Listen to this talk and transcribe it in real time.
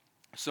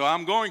So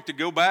I'm going to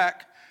go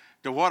back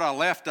to what I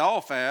left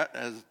off at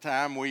as the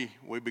time we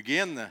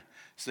begin the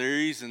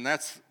series, and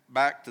that's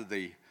back to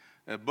the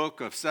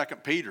book of 2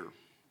 Peter.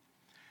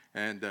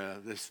 And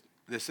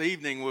this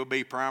evening we'll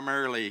be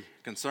primarily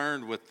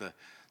concerned with the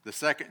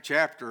second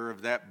chapter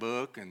of that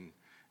book,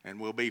 and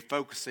we'll be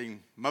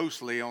focusing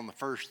mostly on the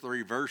first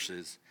 3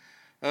 verses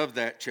of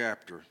that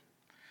chapter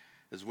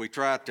as we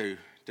try to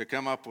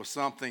come up with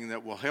something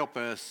that will help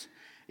us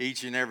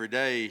each and every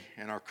day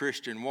in our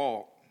Christian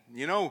walk.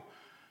 You know,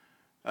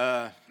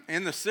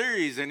 in the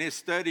series, in his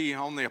study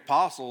on the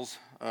apostles,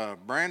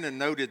 Brandon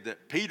noted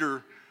that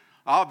Peter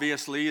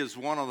obviously is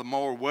one of the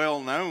more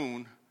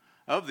well-known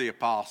of the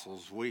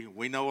apostles.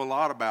 We know a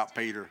lot about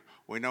Peter.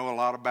 We know a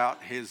lot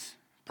about his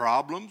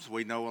problems.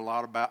 We know a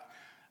lot about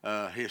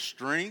his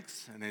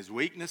strengths and his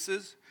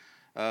weaknesses.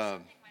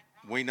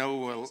 We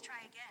know...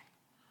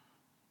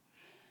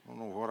 I don't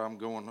know what I'm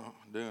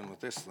doing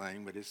with this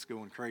thing, but it's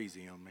going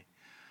crazy on me.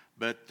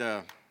 But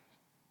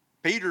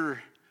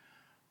Peter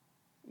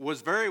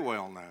was very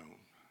well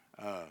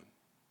known,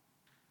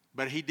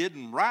 but he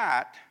didn't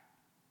write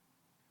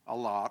a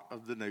lot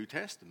of the New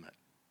Testament.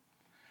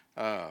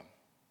 The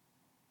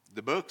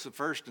books of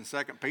 1st and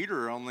 2nd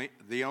Peter are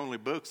the only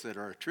books that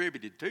are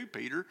attributed to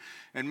Peter,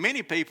 and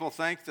many people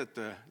think that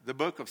the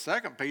book of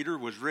 2nd Peter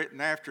was written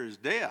after his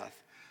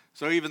death.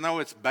 So even though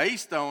it's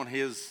based on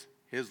his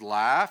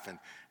life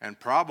and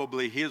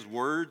probably his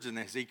words and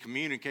as he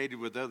communicated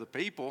with other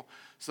people,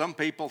 some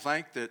people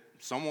think that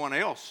someone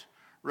else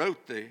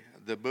wrote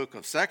the book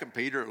of 2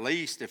 Peter, at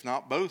least, if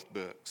not both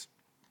books.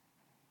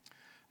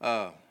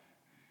 But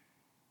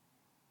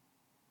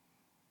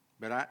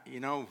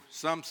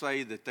some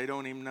say that they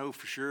don't even know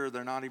for sure.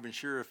 They're not even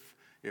sure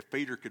if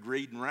Peter could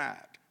read and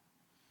write.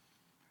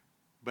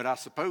 But I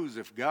suppose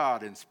if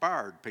God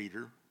inspired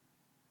Peter,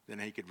 then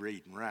he could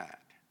read and write.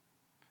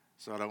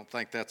 So I don't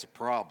think that's a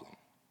problem.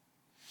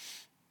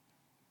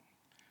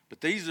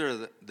 But these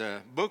are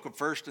the book of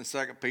 1st and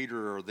 2nd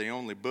Peter are the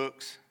only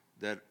books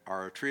that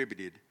are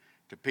attributed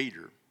to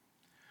Peter.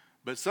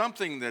 But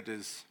something that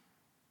is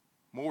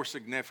more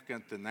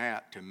significant than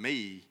that to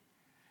me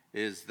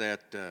is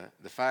that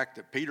the fact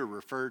that Peter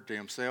referred to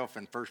himself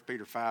in 1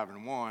 Peter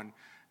 5:1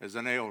 as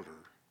an elder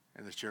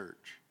in the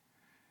church.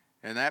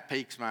 And that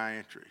piques my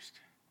interest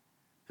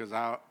because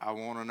I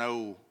want to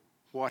know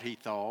what he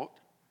thought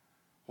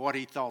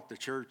the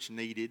church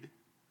needed,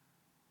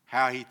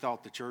 how he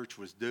thought the church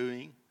was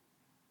doing,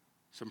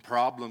 some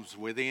problems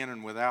within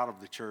and without of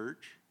the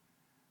church.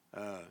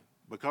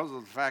 Because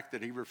of the fact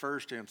that he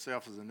refers to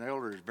himself as an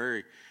elder is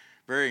very,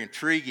 very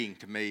intriguing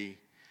to me.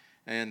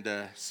 And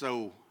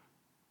so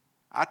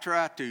I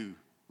try to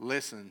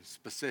listen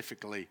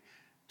specifically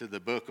to the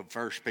book of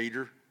 1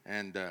 Peter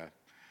and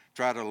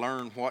try to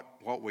learn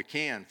what we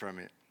can from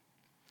it.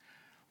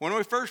 When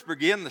we first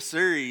began the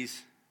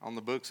series on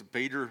the books of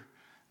Peter,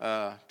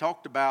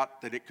 talked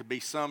about that it could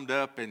be summed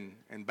up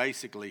in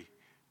basically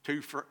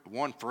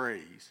one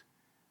phrase: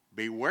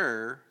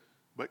 beware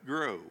but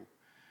grow.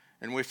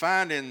 And we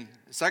find in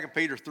 2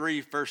 Peter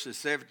 3 verses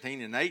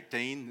 17 and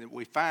 18 that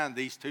we find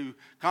these two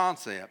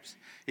concepts.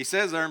 He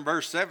says there in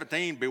verse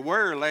 17,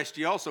 beware lest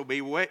ye also be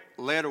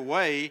led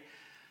away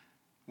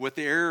with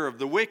the error of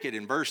the wicked.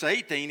 In verse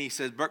 18 he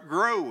says, but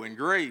grow in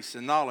grace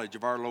and knowledge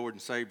of our Lord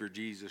and Savior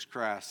Jesus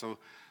Christ. So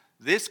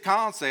this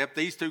concept,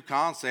 these two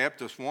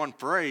concepts, this one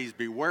phrase,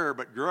 beware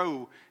but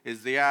grow,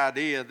 is the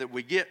idea that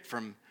we get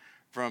from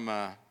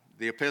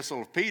the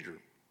epistle of Peter.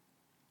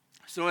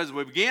 So as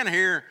we begin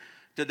here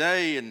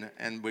today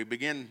and we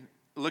begin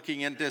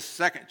looking in this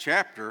second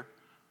chapter,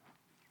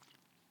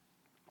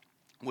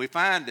 we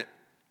find that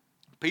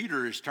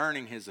Peter is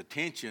turning his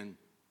attention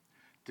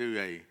to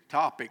a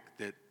topic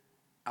that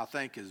I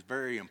think is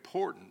very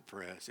important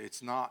for us.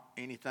 It's not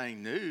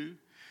anything new.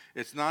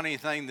 It's not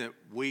anything that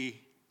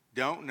we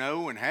don't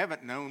know and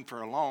haven't known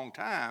for a long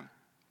time,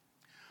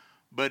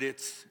 but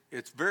it's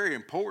very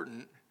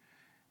important,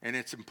 and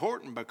it's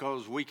important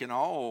because we can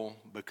all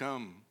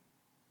become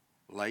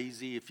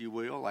lazy, if you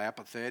will,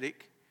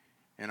 apathetic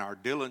in our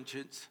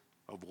diligence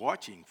of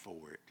watching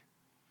for it.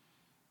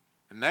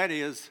 And that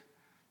is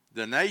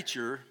the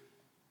nature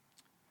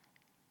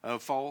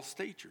of false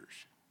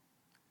teachers.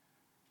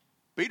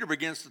 Peter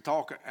begins to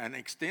talk an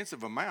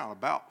extensive amount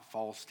about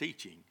false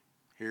teaching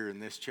here in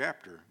this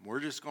chapter. We're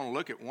just going to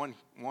look at one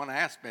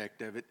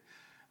aspect of it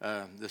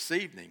this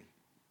evening.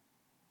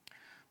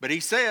 But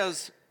he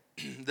says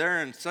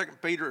there in 2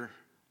 Peter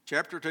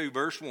chapter 2,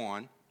 verse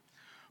 1,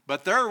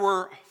 but there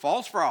were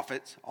false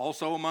prophets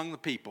also among the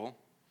people,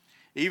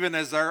 even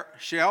as there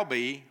shall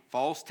be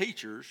false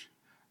teachers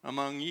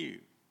among you.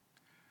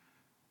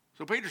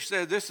 So Peter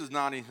said this is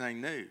not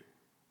anything new.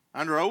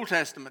 Under Old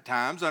Testament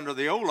times, under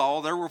the old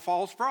law, there were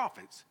false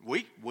prophets.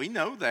 We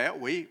know that.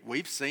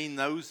 We've seen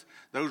those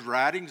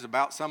writings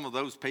about some of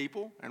those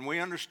people, and we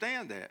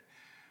understand that.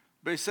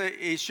 But he said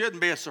it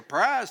shouldn't be a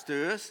surprise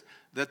to us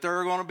that there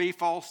are going to be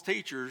false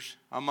teachers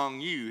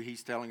among you.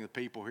 He's telling the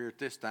people here at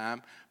this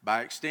time.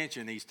 By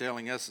extension, he's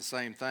telling us the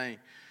same thing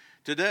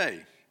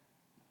today.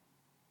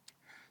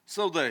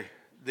 So the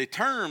the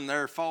term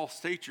there, false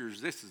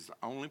teachers, this is the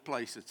only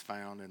place it's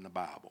found in the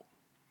Bible,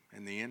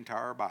 in the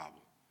entire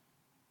Bible.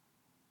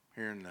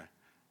 Here in the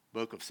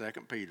book of 2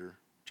 Peter,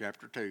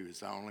 chapter 2, is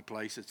the only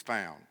place it's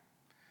found.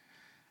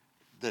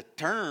 The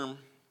term,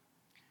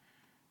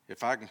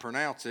 if I can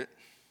pronounce it,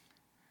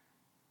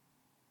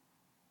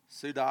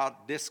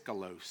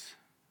 pseudodiskalos,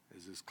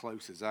 is as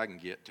close as I can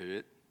get to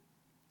it.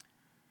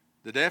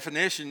 The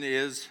definition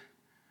is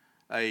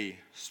a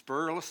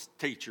spurious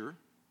teacher,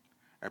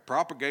 a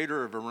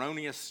propagator of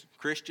erroneous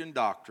Christian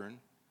doctrine,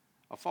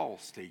 a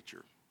false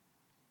teacher.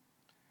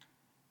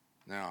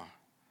 Now,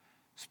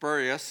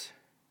 spurious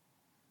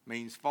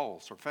means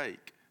false or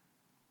fake.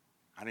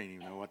 I didn't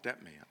even know what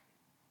that meant.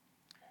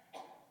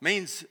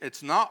 Means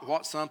it's not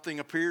what something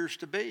appears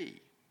to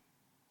be.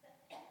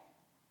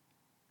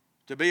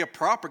 To be a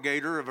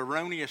propagator of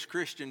erroneous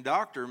Christian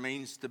doctrine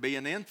means to be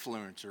an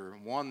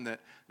influencer, one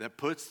that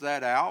puts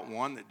that out,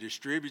 one that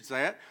distributes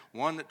that,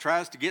 one that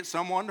tries to get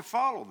someone to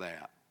follow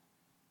that.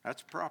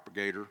 That's a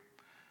propagator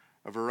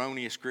of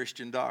erroneous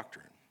Christian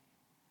doctrine.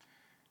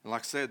 And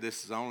like I said,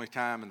 this is the only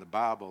time in the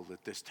Bible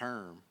that this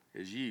term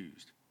is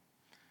used.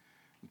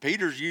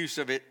 Peter's use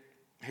of it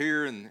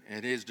here and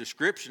his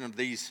description of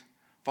these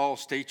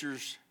false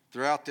teachers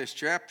throughout this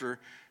chapter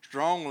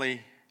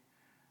strongly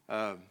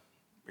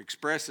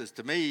expresses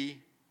to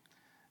me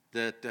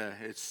that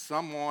it's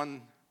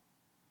someone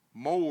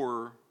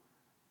more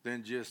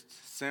than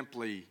just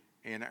simply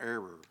in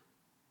error,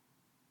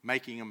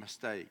 making a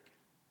mistake.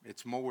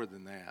 It's more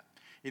than that.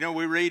 You know,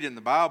 we read in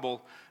the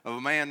Bible of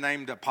a man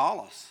named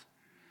Apollos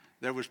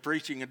that was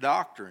preaching a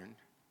doctrine,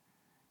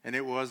 and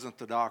it wasn't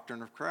the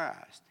doctrine of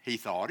Christ. He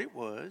thought it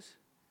was.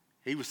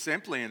 He was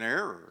simply in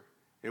error.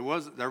 There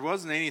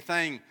wasn't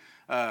anything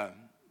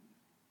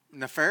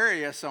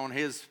nefarious on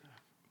his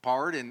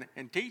part in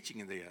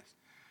teaching this.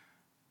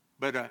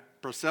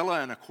 But Priscilla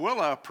and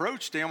Aquila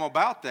approached him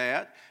about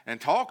that and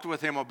talked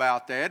with him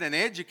about that and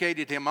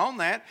educated him on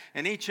that,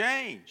 and he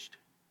changed.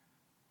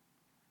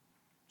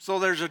 So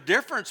there's a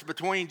difference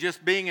between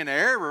just being in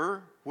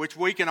error, which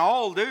we can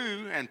all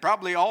do and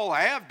probably all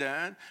have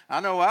done.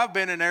 I know I've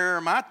been in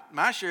error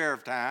my share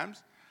of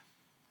times.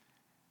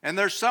 And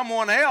there's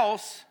someone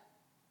else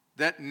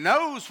that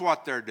knows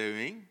what they're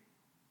doing,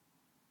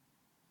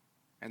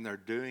 and they're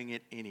doing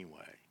it anyway.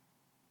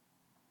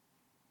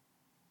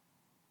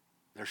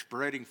 They're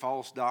spreading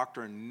false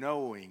doctrine,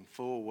 knowing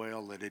full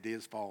well that it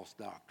is false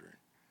doctrine.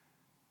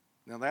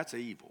 Now that's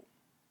evil.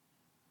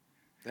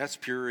 That's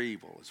pure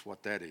evil is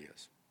what that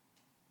is.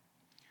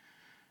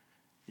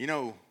 You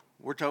know,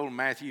 we're told in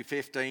Matthew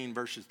 15,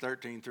 verses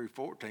 13 through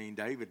 14,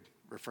 David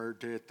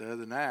referred to it the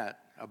other night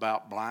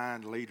about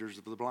blind leaders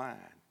of the blind.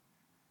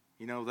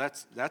 You know,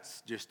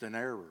 that's just an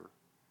error.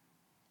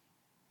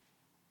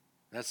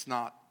 That's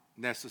not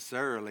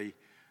necessarily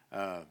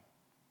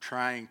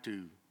trying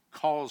to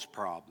cause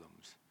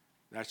problems.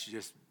 That's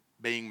just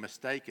being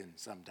mistaken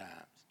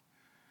sometimes.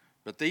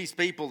 But these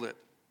people that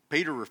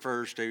Peter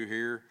refers to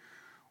here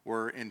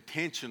were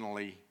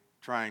intentionally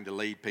trying to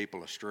lead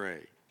people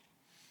astray.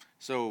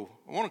 So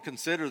I want to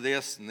consider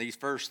this in these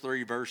first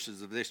 3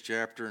 verses of this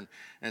chapter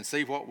and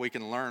see what we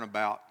can learn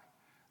about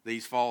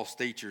these false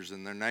teachers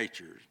and their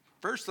natures.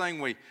 First thing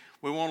we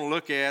want to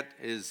look at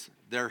is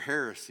their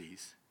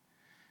heresies.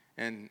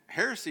 And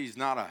heresy is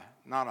not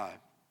a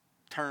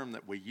term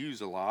that we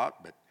use a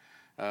lot, but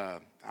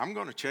I'm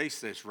going to chase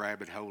this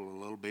rabbit hole a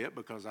little bit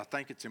because I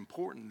think it's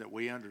important that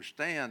we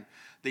understand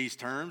these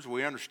terms.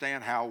 We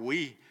understand how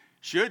we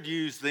should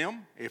use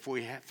them if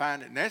we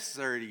find it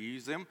necessary to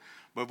use them.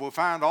 But we'll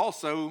find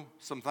also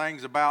some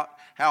things about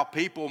how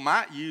people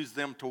might use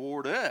them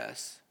toward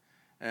us.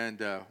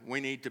 And we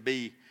need to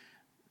be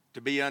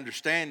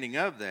understanding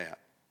of that.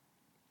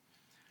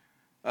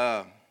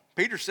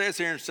 Peter says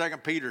here in 2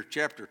 Peter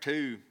chapter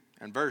 2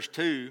 and verse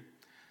 2,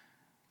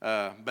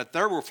 but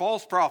there were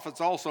false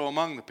prophets also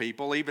among the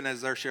people, even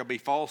as there shall be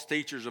false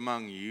teachers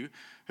among you,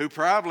 who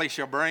privately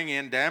shall bring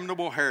in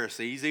damnable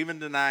heresies, even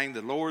denying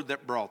the Lord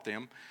that brought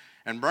them,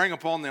 and bring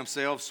upon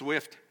themselves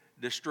swift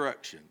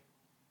destruction.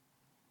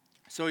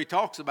 So he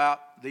talks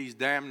about these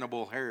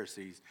damnable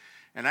heresies.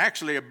 And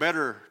actually a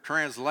better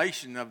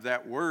translation of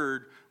that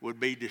word would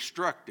be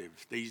destructive,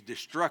 these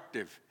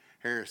destructive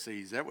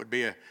heresies. That would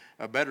be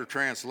a better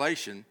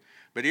translation.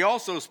 But he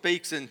also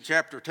speaks in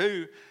chapter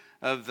 2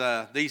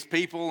 of these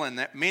people and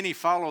that many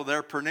follow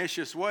their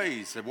pernicious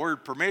ways. The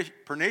word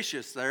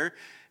pernicious there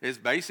is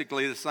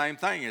basically the same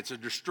thing. It's a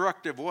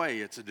destructive way.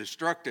 It's a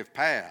destructive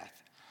path.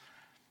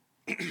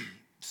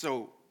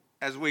 So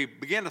as we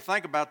begin to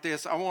think about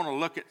this, I want to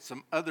look at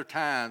some other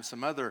times,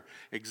 some other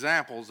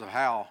examples of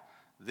how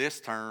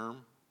this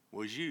term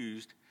was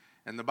used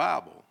in the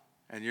Bible.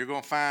 And you're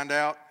going to find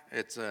out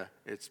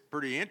it's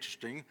pretty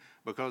interesting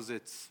because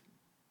it's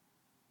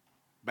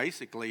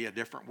basically a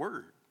different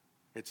word.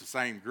 It's the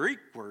same Greek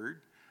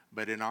word,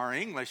 but in our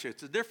English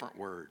it's a different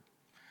word.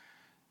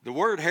 The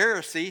word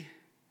heresy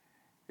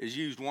is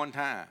used one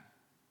time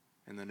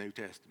in the New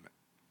Testament.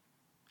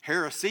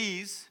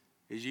 Heresies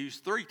is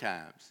used 3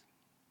 times.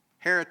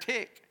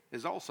 Heretic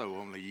is also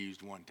only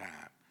used one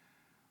time.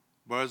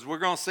 But as we're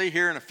going to see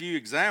here in a few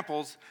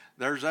examples,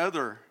 there's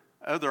other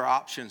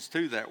options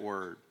to that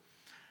word.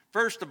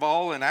 First of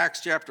all, in Acts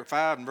chapter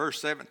 5 and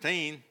verse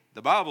 17,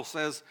 the Bible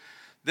says,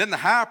 "Then the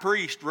high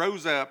priest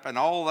rose up, and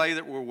all they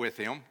that were with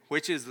him,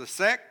 which is the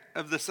sect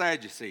of the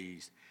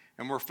Sadducees,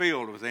 and were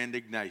filled with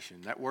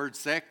indignation." That word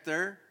sect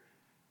there,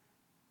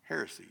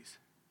 heresies,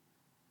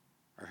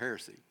 or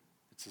heresy.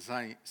 It's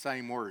the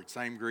same word,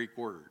 same Greek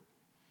word.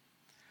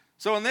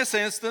 So in this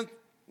instance,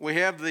 we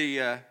have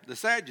the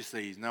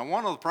Sadducees. Now,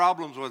 one of the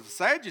problems with the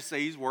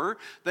Sadducees were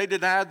they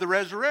denied the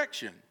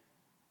resurrection.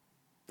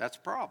 That's a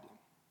problem.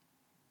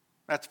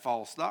 That's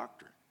false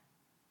doctrine.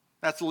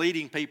 That's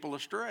leading people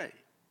astray.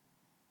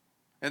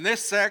 And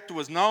this sect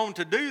was known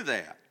to do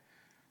that.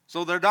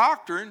 So their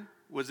doctrine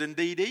was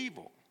indeed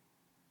evil.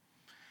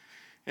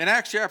 In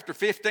Acts chapter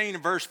 15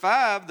 and verse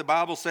 5, the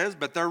Bible says,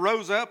 "But there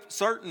rose up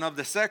certain of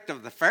the sect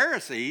of the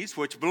Pharisees,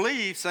 which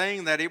believed,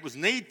 saying that it was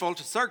needful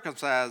to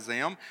circumcise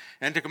them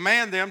and to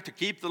command them to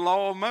keep the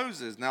law of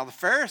Moses." Now the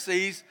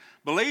Pharisees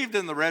believed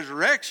in the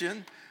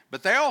resurrection,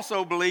 but they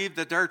also believed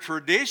that their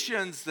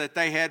traditions that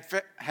they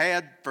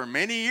had for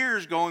many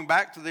years going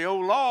back to the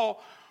old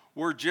law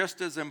were just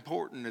as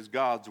important as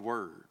God's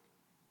word.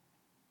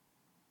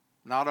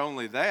 Not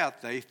only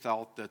that, they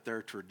thought that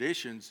their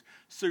traditions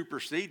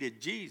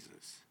superseded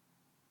Jesus,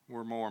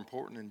 were more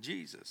important than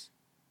Jesus.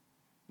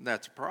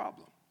 That's a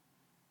problem.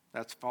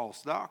 That's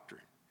false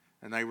doctrine.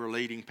 And they were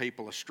leading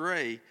people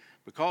astray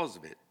because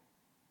of it.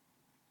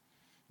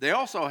 They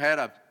also had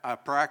a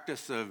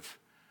practice of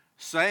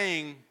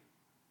saying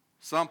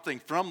something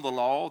from the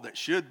law that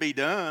should be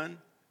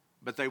done,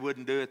 but they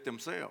wouldn't do it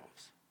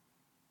themselves.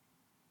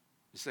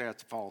 You say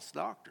that's a false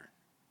doctrine.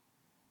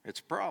 It's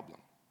a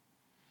problem.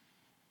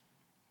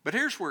 But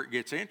here's where it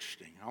gets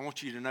interesting. I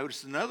want you to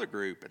notice another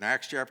group in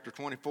Acts chapter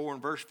 24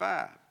 and verse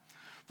 5.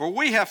 "For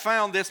we have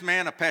found this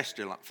man a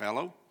pestilent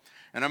fellow,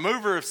 and a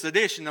mover of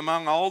sedition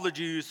among all the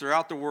Jews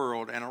throughout the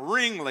world, and a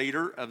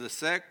ringleader of the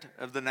sect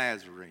of the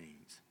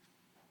Nazarenes."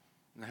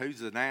 Now, who's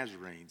the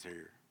Nazarenes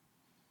here?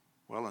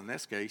 Well, in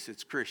this case,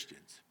 it's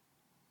Christians.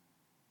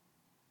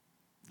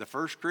 The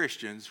first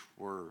Christians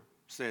were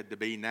said to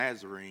be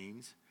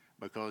Nazarenes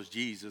because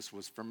Jesus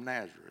was from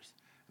Nazareth,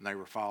 and they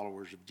were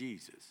followers of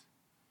Jesus.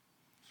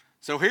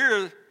 So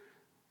here,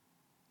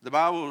 the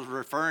Bible is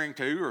referring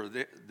to, or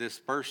this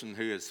person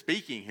who is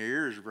speaking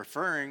here is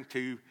referring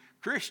to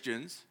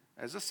Christians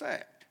as a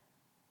sect.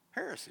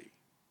 Heresy.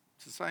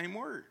 It's the same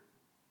word.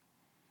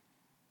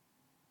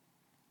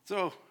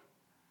 So,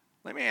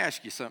 let me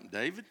ask you something,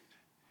 David.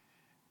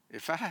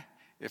 If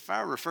I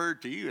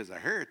referred to you as a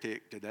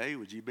heretic today,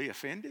 would you be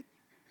offended?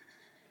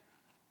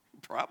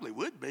 You probably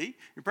would be.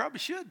 You probably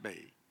should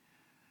be.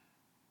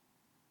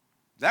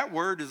 That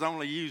word is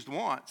only used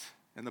once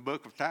in the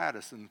book of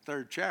Titus in the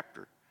 3rd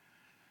chapter,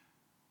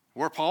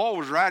 where Paul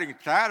was writing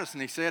to Titus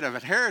and he said, "Of a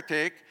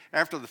heretic,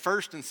 after the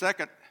first and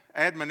second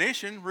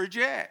admonition,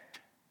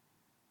 reject."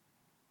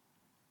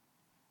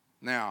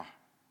 Now,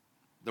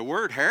 the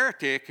word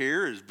heretic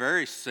here is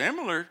very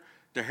similar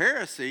to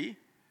heresy.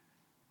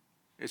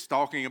 It's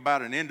talking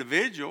about an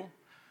individual,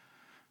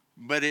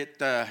 but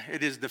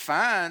it is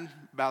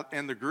defined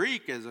in the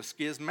Greek as a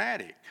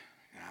schismatic.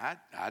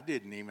 I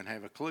didn't even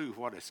have a clue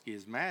what a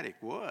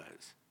schismatic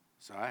was,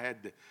 so I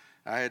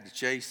had to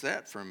chase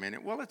that for a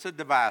minute. Well, it's a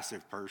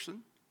divisive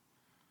person,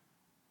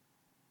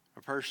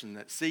 a person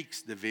that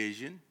seeks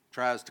division,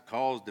 tries to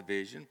cause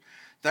division.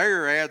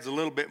 Thayer adds a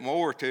little bit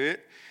more to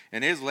it.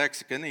 In his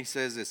lexicon, he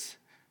says it's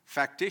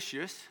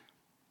factitious,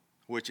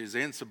 which is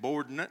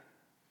insubordinate,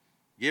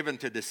 given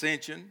to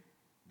dissension,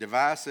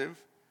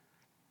 divisive,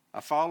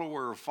 a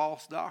follower of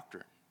false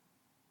doctrine.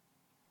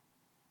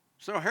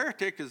 So a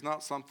heretic is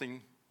not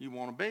something you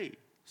want to be,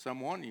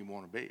 someone you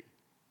want to be.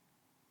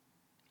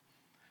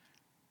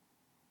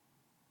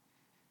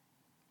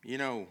 You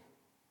know,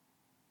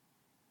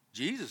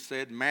 Jesus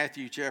said in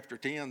Matthew chapter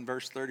 10,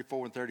 verse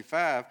 34 and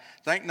 35,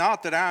 "Think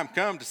not that I am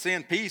come to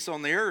send peace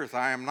on the earth.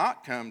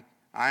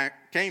 I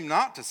came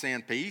not to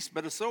send peace,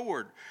 but a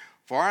sword.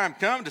 For I am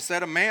come to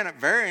set a man at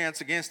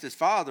variance against his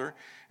father,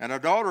 and a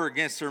daughter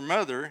against her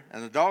mother,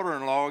 and a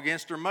daughter-in-law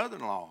against her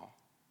mother-in-law."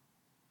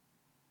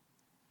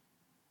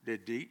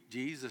 Did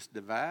Jesus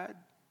divide?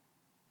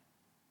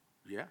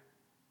 Yeah,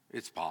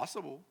 it's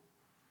possible.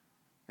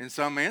 In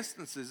some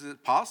instances,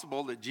 it's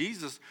possible that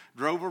Jesus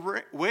drove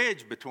a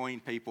wedge between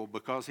people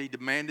because he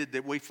demanded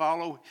that we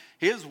follow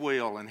his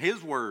will and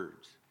his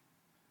words.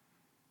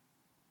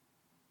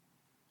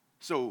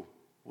 So,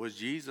 was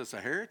Jesus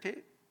a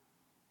heretic?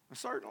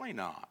 Certainly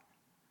not.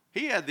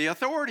 He had the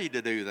authority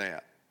to do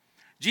that.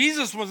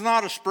 Jesus was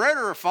not a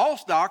spreader of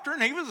false doctrine.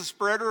 He was a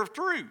spreader of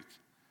truth.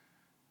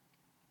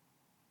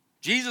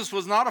 Jesus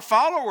was not a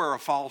follower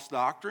of false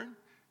doctrine.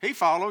 He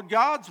followed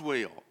God's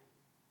will.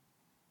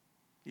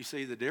 You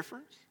see the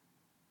difference?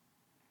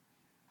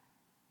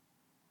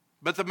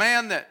 But the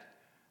man that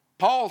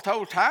Paul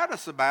told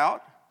Titus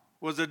about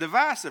was a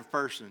divisive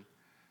person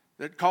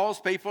that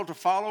caused people to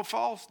follow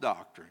false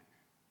doctrine.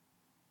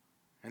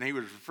 And he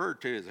was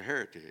referred to as a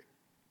heretic.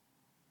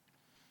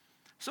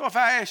 So if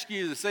I ask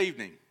you this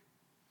evening,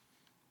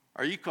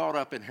 Are you caught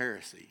up in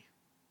heresy?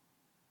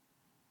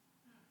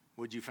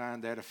 Would you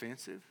find that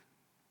offensive?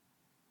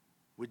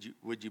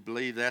 Would you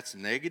believe that's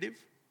negative?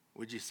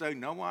 Would you say,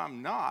 no,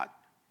 I'm not?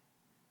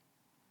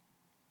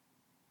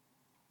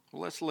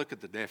 Well, let's look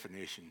at the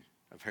definition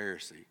of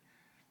heresy.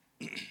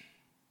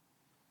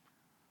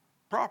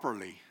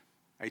 Properly,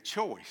 a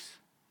choice,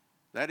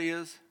 that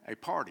is, a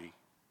party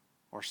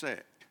or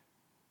sect.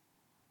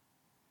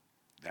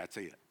 That's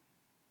it.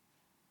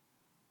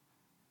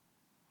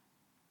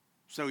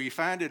 So you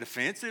find it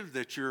offensive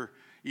that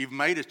you've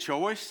made a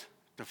choice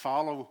to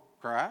follow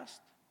Christ?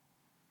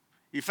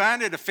 You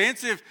find it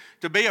offensive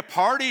to be a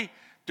party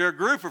to a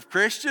group of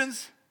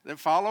Christians that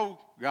follow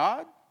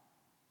God?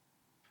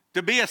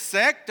 To be a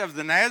sect of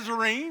the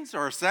Nazarenes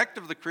or a sect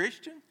of the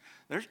Christians?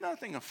 There's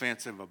nothing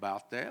offensive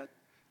about that.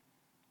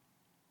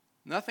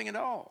 Nothing at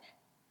all.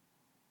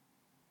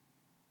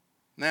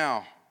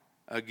 Now,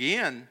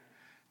 again,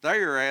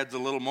 Thayer adds a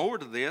little more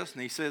to this,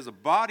 and he says a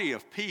body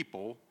of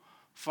people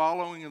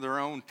following their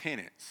own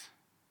tenets,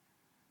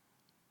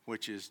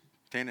 which is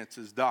tenets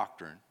is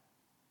doctrine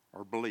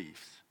or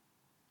beliefs.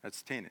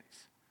 That's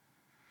tenets.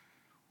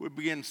 We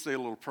begin to see a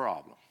little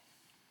problem.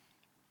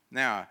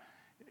 Now,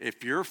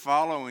 if you're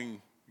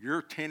following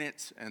your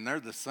tenets and they're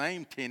the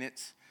same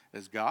tenets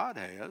as God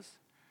has,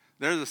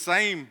 they're the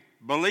same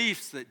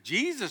beliefs that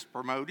Jesus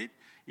promoted,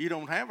 you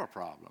don't have a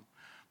problem.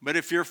 But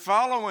if you're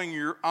following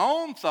your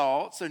own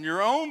thoughts and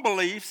your own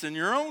beliefs and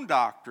your own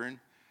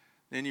doctrine,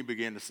 then you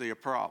begin to see a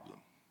problem.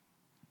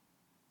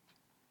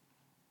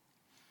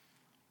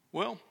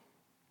 Well,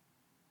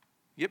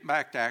 get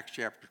back to Acts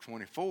chapter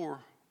 24.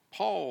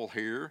 Paul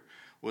here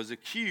was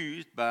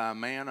accused by a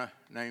man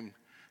named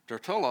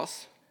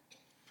Tertullus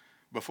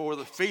before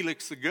the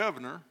Felix the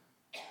governor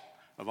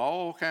of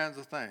all kinds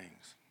of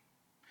things.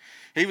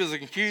 He was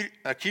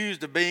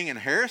accused of being in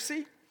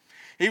heresy.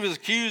 He was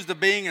accused of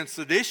being in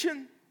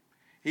sedition.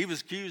 He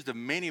was accused of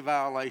many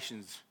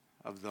violations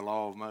of the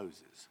law of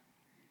Moses.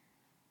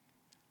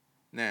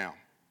 Now,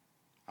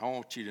 I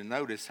want you to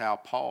notice how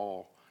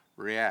Paul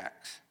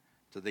reacts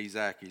to these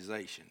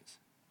accusations.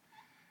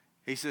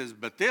 He says,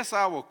 "But this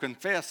I will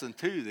confess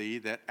unto thee,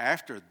 that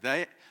after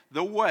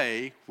the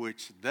way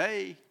which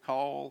they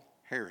call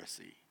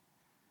heresy."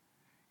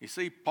 You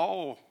see,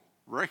 Paul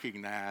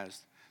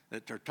recognized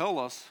that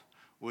Tertullus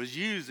was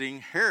using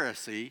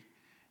heresy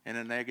in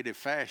a negative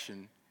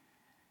fashion,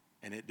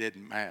 and it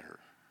didn't matter.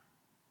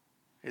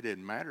 It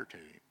didn't matter to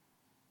him.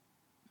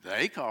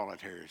 They call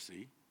it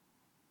heresy.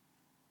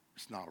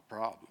 It's not a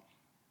problem.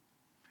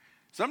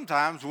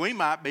 Sometimes we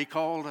might be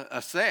called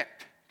a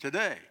sect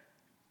today.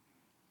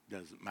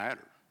 Doesn't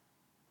matter.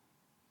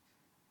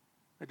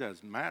 It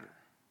doesn't matter.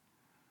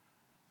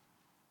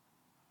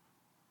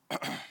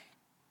 I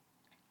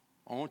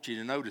want you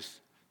to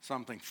notice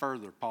something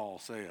further Paul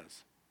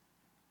says.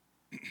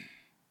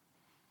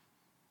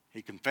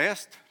 He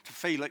confessed to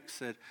Felix,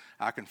 said,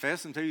 "I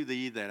confess unto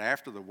thee that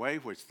after the way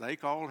which they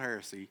call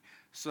heresy,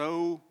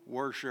 so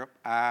worship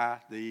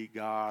I the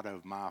God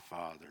of my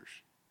fathers."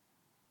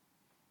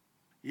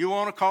 You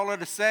want to call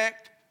it a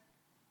sect?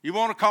 You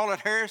want to call it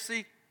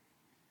heresy?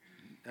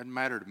 Doesn't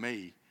matter to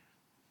me.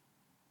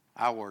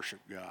 I worship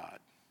God,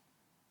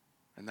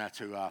 and that's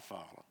who I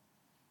follow.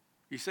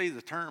 You see,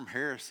 the term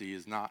heresy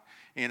is not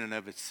in and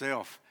of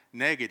itself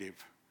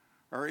negative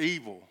or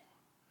evil.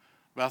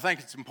 But I think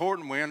it's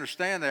important we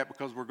understand that,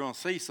 because we're going to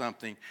see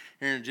something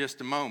here in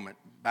just a moment.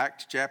 Back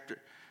to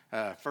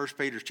 1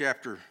 Peter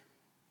chapter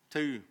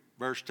 2,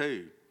 verse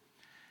 2.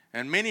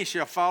 "And many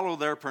shall follow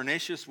their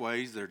pernicious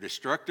ways, their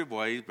destructive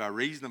ways, by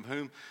reason of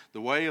whom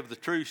the way of the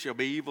truth shall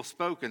be evil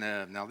spoken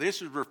of." Now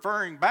this is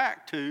referring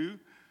back to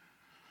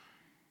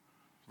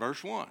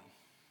verse 1.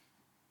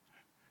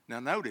 Now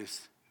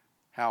notice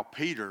how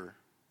Peter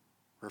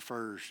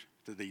refers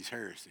to these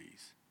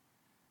heresies.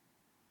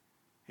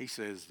 He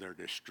says they're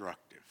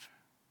destructive.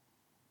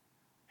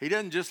 He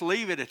doesn't just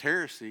leave it at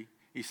heresy.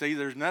 You see,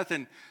 there's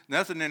nothing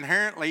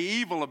inherently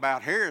evil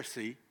about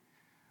heresy,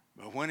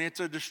 but when it's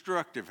a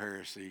destructive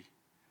heresy,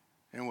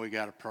 then we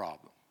got a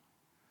problem.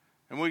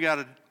 And we're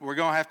going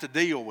to have to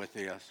deal with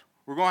this.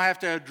 We're going to have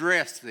to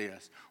address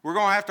this. We're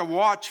going to have to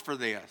watch for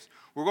this.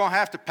 We're going to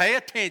have to pay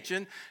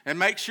attention and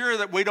make sure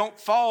that we don't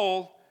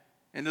fall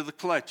into the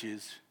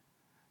clutches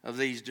of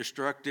these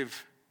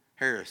destructive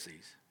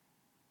heresies.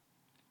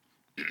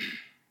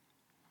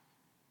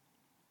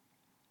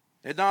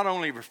 It not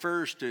only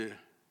refers to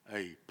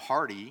a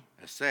party,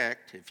 a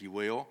sect, if you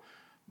will,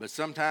 but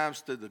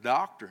sometimes to the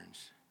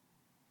doctrines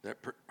that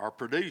are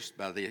produced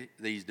by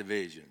these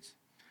divisions.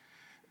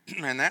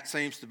 And that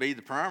seems to be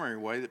the primary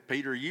way that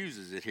Peter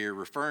uses it here,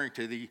 referring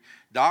to the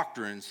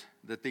doctrines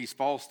that these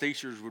false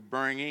teachers would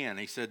bring in.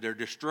 He said they're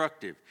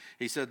destructive.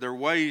 He said their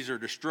ways are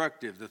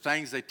destructive. The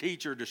things they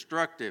teach are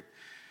destructive,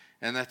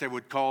 and that they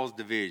would cause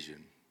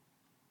division.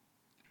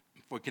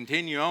 If we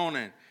continue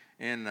on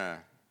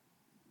in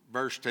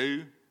verse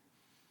 2,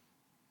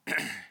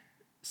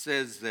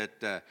 says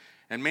that,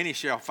 "And many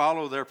shall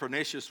follow their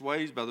pernicious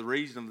ways, by the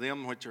reason of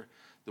them which are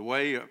the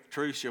way of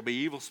truth shall be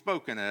evil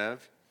spoken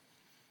of."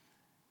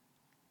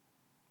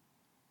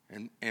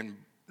 And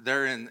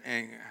there and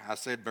I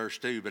said verse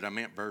 2, but I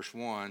meant verse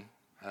 1,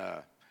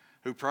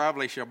 who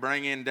probably shall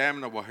bring in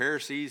damnable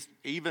heresies,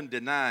 even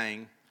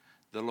denying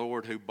the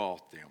Lord who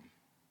bought them.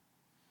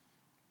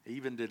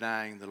 Even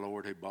denying the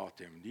Lord who bought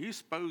them. Do you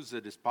suppose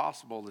that it's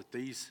possible that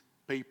these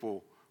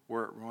people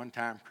were at one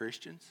time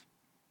Christians?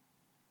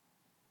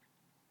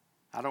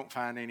 I don't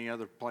find any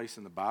other place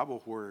in the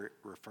Bible where it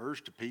refers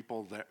to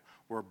people that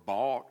were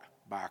bought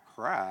by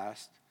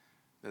Christ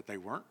that they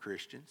weren't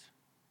Christians.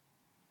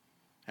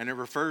 And it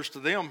refers to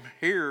them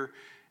here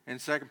in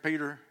 2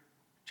 Peter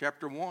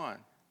chapter 1,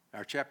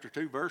 or chapter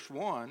 2, verse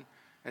 1,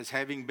 as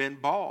having been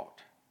bought.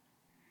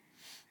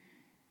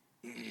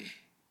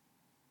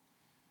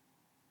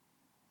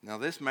 Now,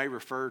 this may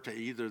refer to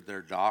either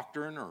their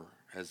doctrine or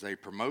as they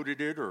promoted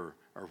it or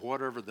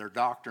whatever their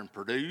doctrine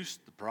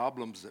produced, the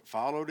problems that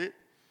followed it.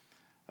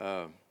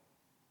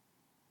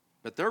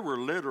 But there were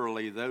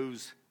literally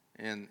those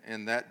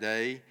in that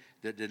day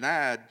that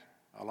denied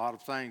a lot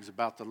of things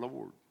about the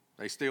Lord.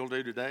 They still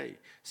do today.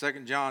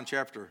 2 John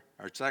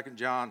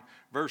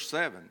verse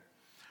 7.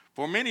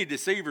 For many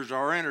deceivers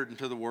are entered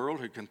into the world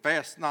who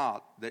confess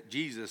not that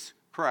Jesus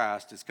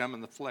Christ is come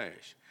in the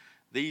flesh.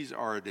 These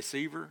are a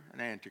deceiver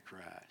and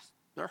antichrist.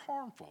 They're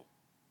harmful.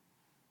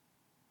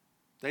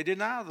 They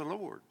deny the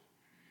Lord.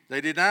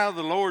 They deny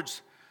the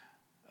Lord's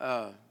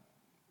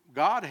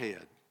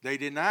Godhead. They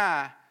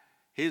deny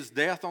his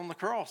death on the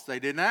cross. They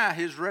deny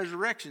his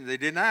resurrection. They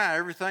deny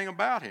everything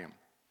about him.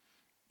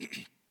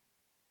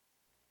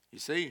 You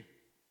see,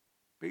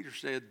 Peter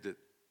said that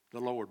the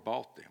Lord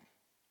bought them.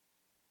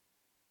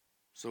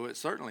 So it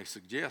certainly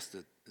suggests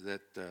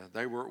that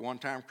they were at one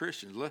time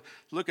Christians.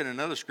 Look at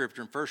another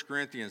scripture in 1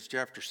 Corinthians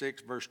chapter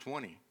 6, verse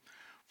 20.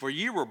 For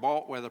you were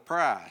bought with a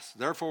price.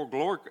 Therefore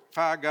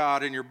glorify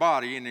God in your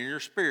body and in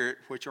your spirit,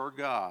 which are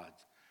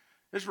God's.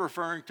 It's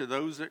referring to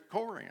those at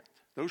Corinth,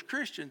 those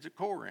Christians at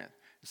Corinth.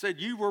 It said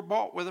you were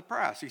bought with a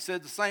price. He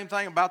said the same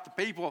thing about the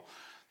people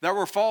that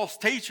were false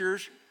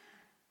teachers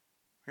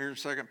here in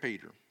 2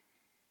 Peter.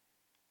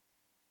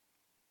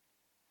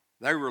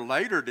 They were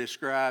later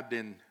described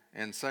in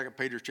 2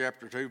 Peter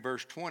chapter 2,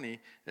 verse 20,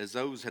 as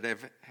those that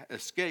have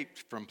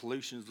escaped from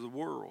pollutions of the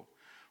world.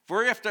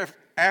 For if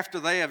after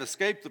they have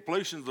escaped the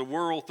pollutions of the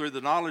world through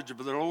the knowledge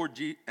of their Lord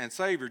and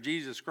Savior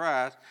Jesus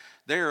Christ,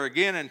 they are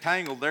again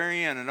entangled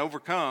therein and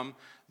overcome,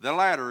 the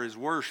latter is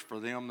worse for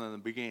them than the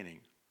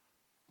beginning.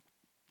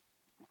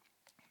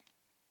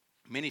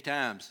 Many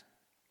times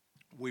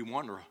we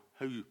wonder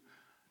who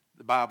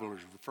the Bible is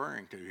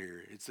referring to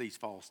here. It's these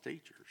false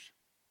teachers.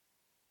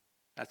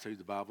 That's who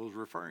the Bible is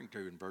referring to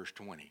in verse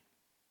 20.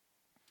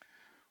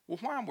 Well,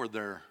 why were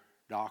their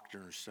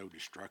doctrines so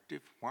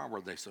destructive? Why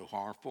were they so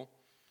harmful?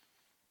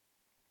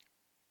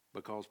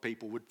 Because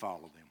people would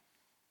follow them.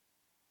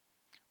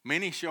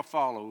 Many shall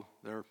follow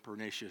their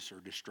pernicious or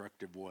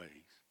destructive ways.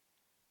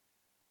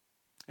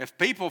 If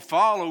people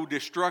follow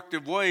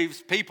destructive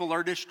ways, people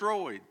are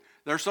destroyed.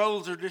 Their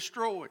souls are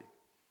destroyed.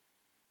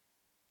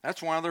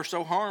 That's why they're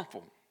so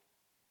harmful.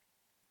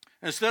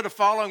 Instead of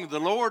following the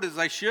Lord as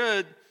they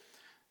should,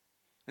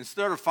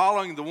 instead of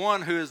following the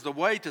one who is the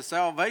way to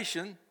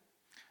salvation,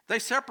 they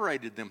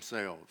separated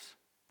themselves.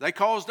 They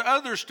caused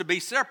others to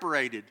be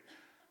separated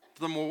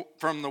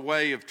from the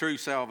way of true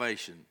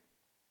salvation.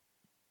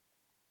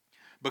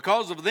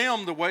 Because of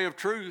them, the way of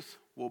truth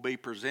will be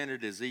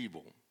presented as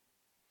evil.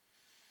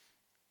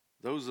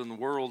 Those in the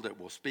world that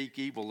will speak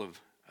evil of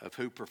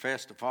who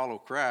profess to follow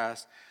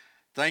Christ,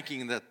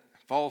 thinking that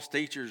false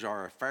teachers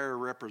are a fair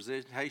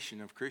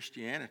representation of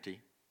Christianity,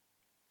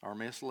 are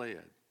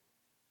misled.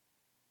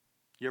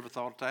 You ever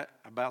thought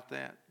about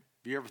that?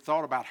 Have you ever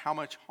thought about how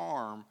much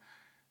harm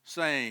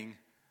saying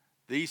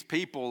these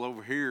people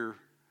over here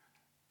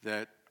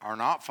that are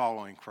not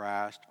following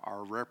Christ are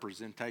a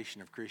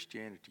representation of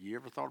Christianity? You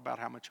ever thought about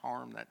how much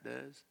harm that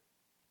does?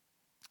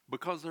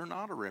 Because they're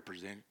not a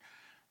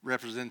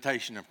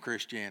representation of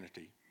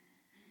Christianity.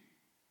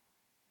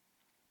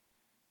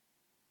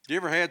 You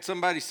ever had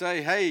somebody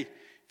say, hey,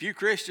 if you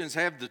Christians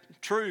have the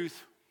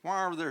truth, why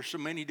are there so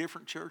many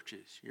different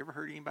churches? You ever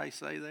heard anybody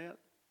say that?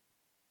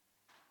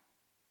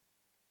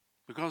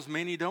 Because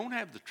many don't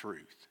have the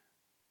truth.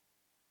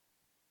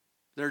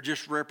 They're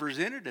just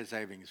represented as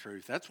having the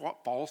truth. That's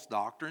what false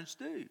doctrines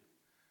do.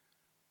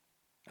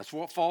 That's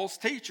what false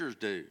teachers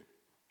do.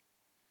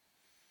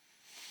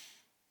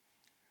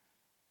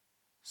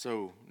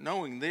 So,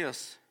 knowing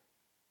this,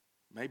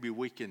 maybe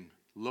we can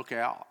look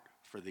out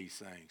for these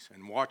things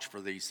and watch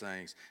for these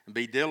things and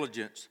be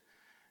diligent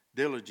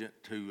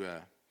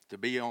to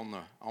be on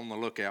the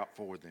lookout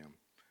for them.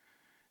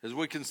 As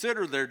we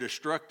consider their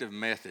destructive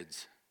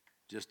methods,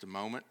 just a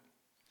moment,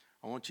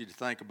 I want you to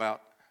think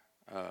about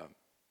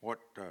what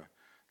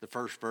the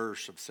first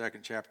verse of 2nd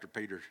chapter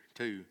Peter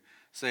 2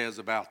 says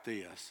about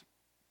this.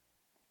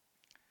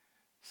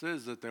 It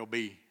says that they'll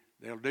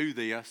do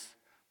this,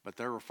 but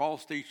there were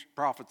false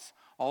prophets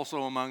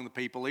also among the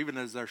people, even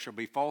as there shall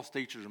be false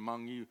teachers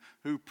among you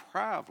who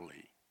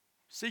privately,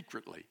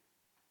 secretly,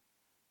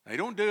 they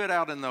don't do it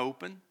out in the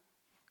open.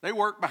 They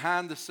work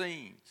behind the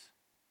scenes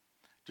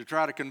to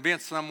try to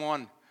convince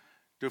someone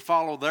to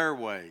follow their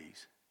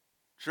ways,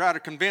 try to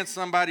convince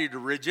somebody to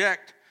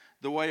reject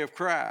the way of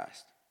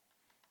Christ.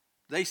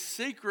 They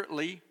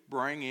secretly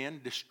bring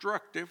in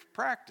destructive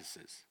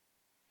practices.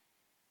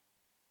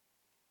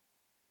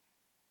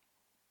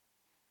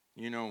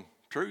 You know,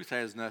 truth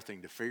has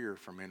nothing to fear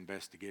from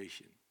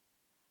investigation.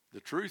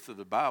 The truth of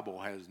the Bible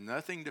has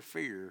nothing to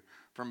fear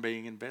from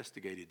being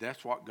investigated.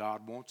 That's what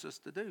God wants us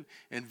to do.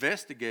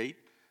 Investigate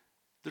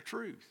the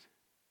truth.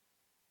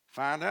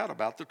 Find out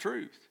about the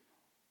truth.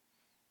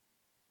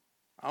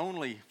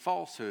 Only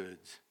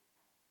falsehoods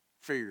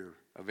fear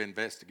of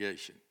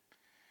investigation.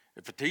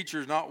 If a teacher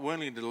is not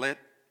willing to let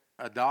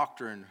a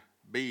doctrine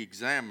be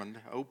examined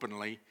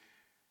openly,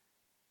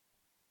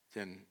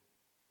 then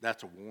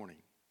that's a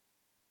warning.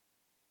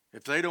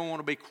 If they don't want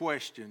to be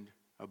questioned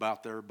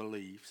about their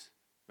beliefs,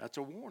 that's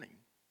a warning.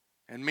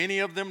 And many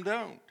of them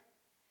don't.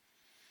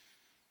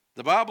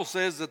 The Bible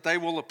says that they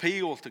will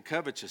appeal to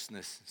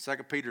covetousness.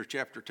 2 Peter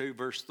chapter 2,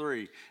 verse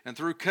 3. And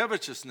through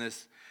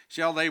covetousness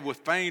shall they with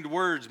feigned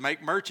words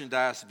make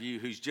merchandise of you,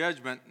 whose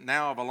judgment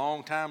now of a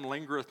long time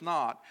lingereth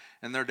not,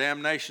 and their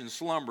damnation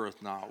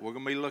slumbereth not. We're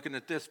going to be looking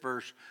at this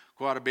verse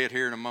quite a bit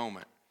here in a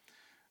moment.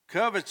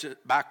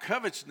 By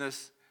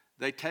covetousness,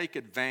 they take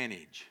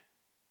advantage.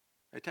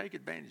 They take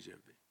advantage of it.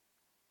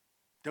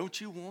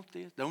 Don't you want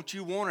this? Don't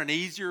you want an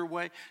easier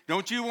way?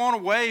 Don't you want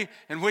a way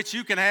in which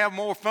you can have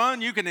more fun?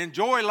 You can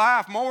enjoy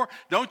life more?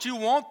 Don't you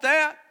want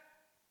that?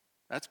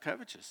 That's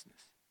covetousness.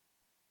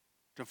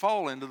 To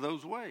fall into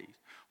those ways.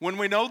 When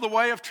we know the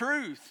way of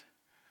truth,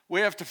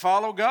 we have to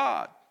follow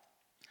God.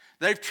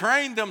 They've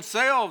trained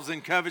themselves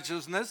in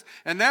covetousness,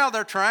 and now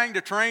they're trying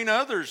to train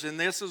others in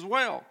this as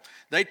well.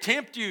 They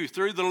tempt you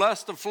through the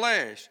lust of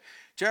flesh.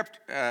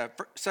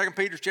 2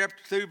 Peter chapter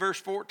 2,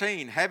 verse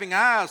 14, having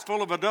eyes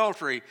full of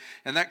adultery,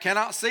 and that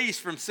cannot cease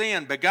from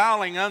sin,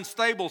 beguiling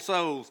unstable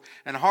souls,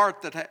 and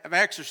heart that have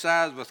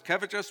exercised with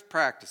covetous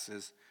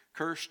practices,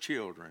 curse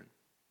children.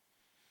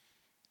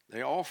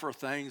 They offer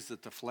things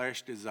that the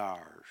flesh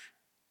desires.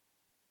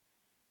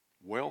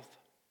 Wealth,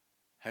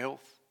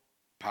 health,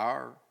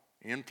 power,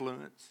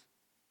 influence.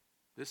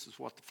 This is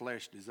what the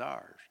flesh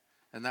desires,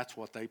 and that's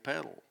what they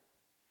peddle.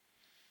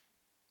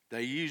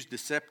 They use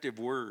deceptive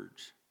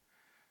words.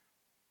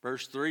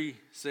 Verse 3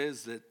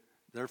 says that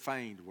they're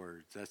feigned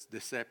words. That's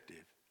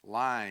deceptive,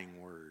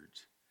 lying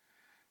words.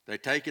 They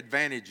take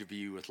advantage of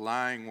you with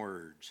lying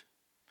words.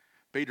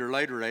 Peter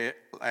later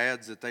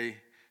adds that they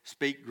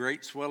speak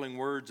great swelling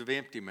words of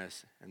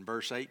emptiness in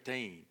verse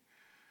 18.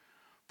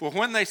 For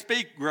when they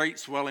speak great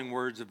swelling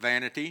words of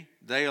vanity,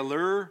 they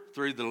allure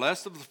through the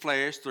lust of the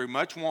flesh, through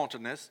much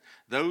wantonness,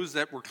 those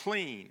that were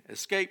clean,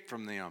 escape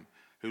from them,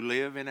 who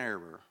live in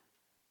error.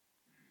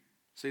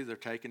 See, they're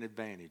taking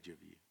advantage of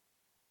you.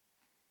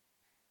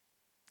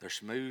 They're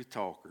smooth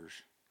talkers.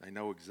 They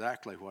know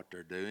exactly what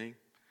they're doing.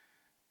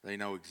 They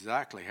know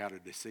exactly how to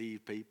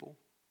deceive people.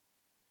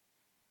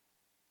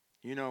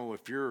 You know,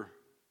 if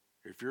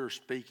you're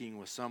speaking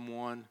with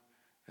someone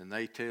and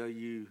they tell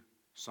you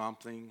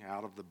something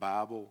out of the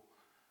Bible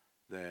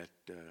that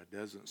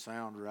doesn't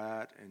sound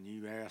right, and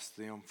you ask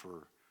them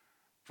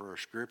for a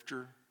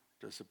scripture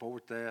to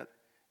support that,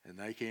 and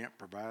they can't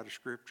provide a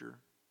scripture,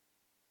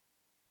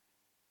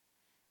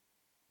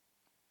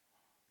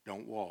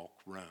 don't walk,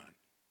 run.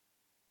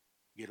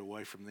 Get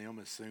away from them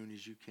as soon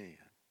as you can,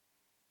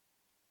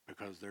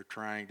 because they're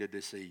trying to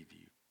deceive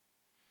you.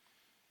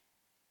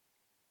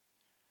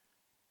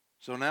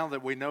 So now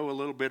that we know a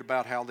little bit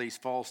about how these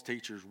false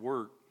teachers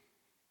work,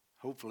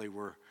 hopefully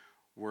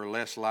we're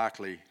less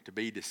likely to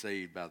be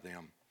deceived by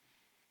them.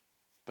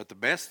 But the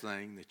best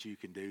thing that you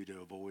can do to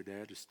avoid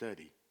that is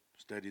study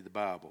the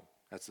Bible.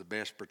 That's the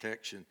best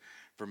protection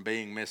from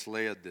being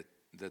misled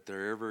that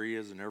there ever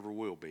is and ever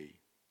will be.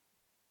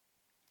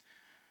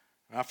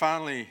 Now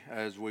finally,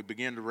 as we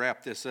begin to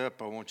wrap this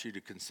up, I want you to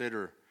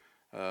consider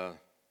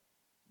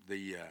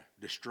the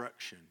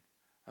destruction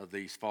of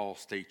these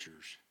false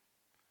teachers.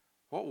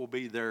 What will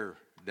be their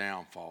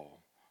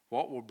downfall?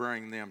 What will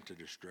bring them to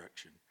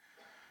destruction?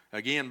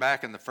 Again,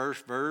 back in the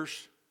first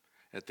verse,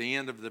 at the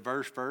end of the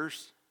verse,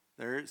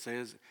 there it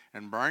says,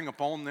 and bring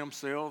upon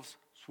themselves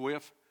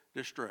swift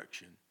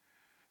destruction.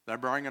 They're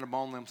bringing it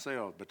upon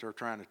themselves, but they're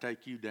trying to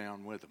take you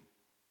down with them.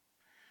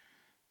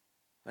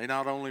 They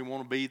not only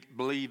want to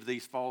believe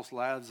these false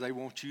lies, they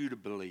want you to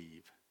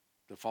believe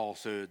the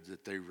falsehoods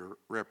that they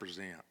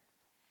represent.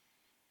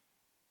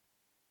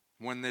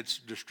 When this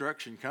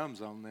destruction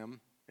comes on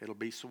them, it'll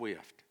be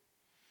swift.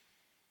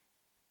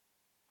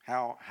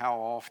 How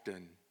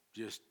often,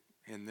 just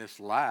in this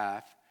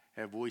life,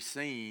 have we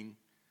seen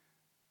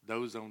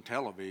those on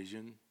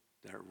television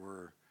that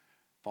were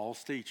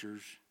false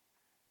teachers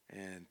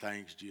and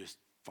things just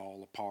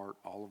fall apart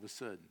all of a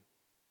sudden?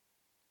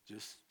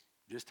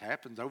 Just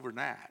happens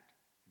overnight.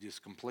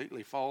 Just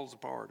completely falls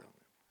apart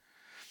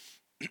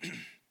on them.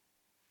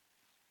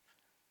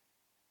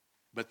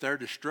 But their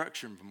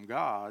destruction from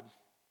God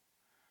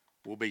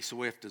will be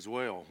swift as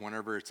well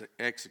whenever it's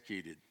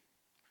executed.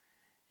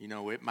 You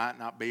know, it might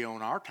not be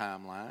on our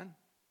timeline.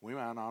 We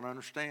might not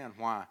understand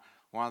why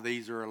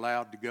these are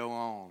allowed to go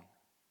on.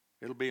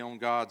 It'll be on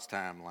God's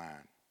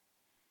timeline.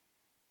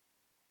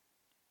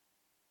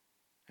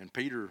 And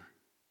Peter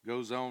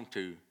goes on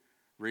to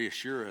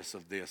reassure us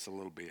of this a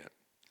little bit.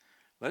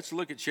 Let's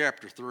look at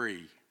chapter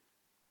 3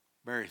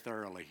 very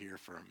thoroughly here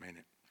for a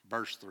minute.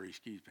 Verse 3,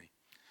 excuse me.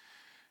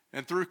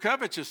 And through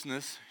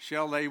covetousness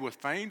shall they with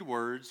feigned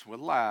words, with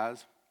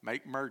lies,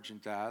 make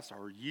merchandise,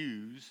 or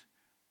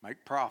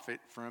make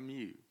profit from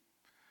you,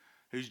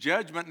 whose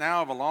judgment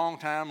now of a long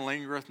time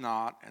lingereth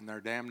not, and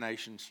their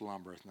damnation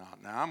slumbereth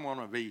not. Now I'm going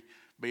to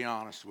be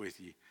honest with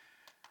you.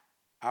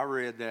 I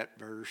read that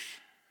verse,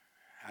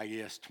 I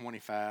guess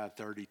 25,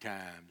 30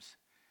 times,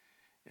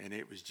 and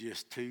it was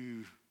just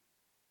too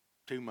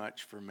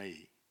much for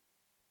me.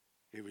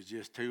 It was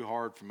just too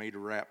hard for me to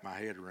wrap my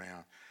head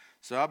around.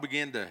 So I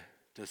began to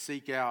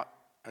seek out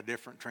a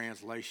different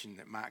translation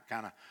that might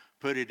kind of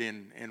put it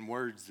in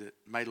words that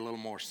made a little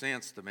more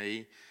sense to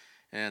me.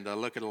 And I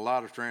look at a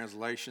lot of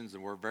translations,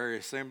 and we're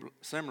very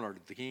similar to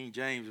the King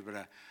James,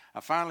 but I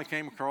finally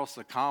came across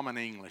the Common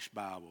English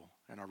Bible,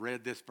 and I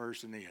read this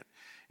verse in it.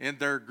 In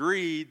their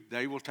greed,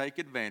 they will take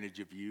advantage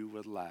of you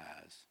with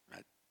lies.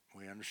 Right?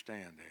 We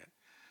understand that.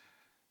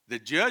 The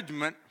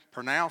judgment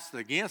pronounced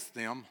against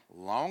them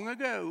long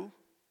ago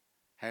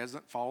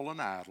hasn't fallen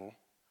idle,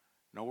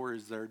 nor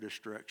is their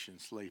destruction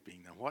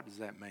sleeping. Now, what does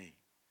that mean?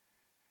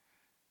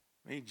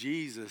 I mean,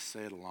 Jesus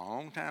said a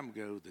long time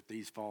ago that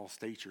these false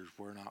teachers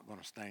were not going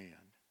to stand.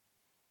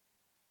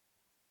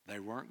 They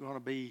weren't going to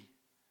be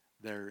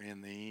there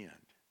in the end.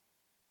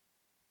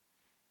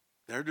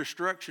 Their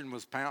destruction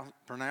was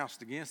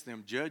pronounced against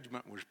them.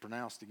 Judgment was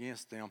pronounced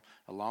against them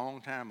a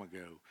long time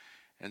ago.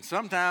 And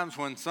sometimes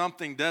when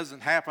something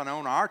doesn't happen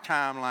on our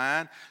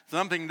timeline,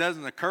 something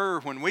doesn't occur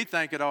when we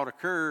think it ought to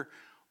occur,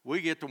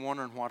 we get to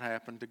wondering what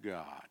happened to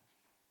God.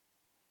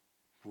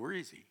 Where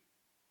is he?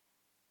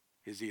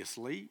 Is he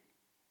asleep?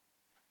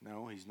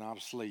 No, he's not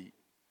asleep.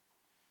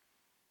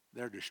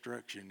 Their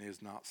destruction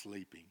is not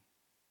sleeping.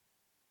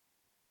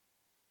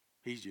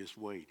 He's just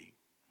waiting.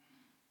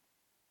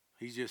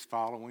 He's just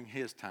following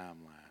his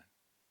timeline.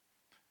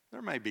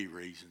 There may be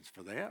reasons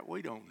for that.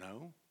 We don't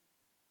know.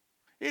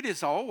 It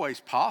is always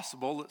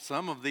possible that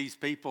some of these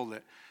people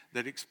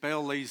that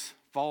expel these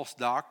false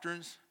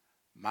doctrines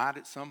might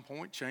at some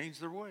point change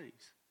their ways.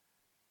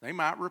 They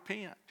might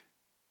repent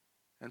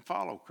and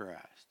follow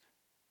Christ.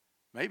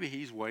 Maybe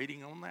he's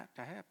waiting on that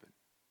to happen.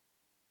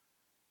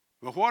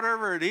 But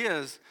whatever it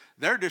is,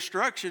 their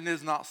destruction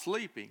is not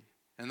sleeping,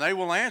 and they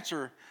will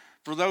answer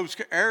for those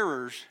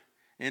errors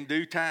in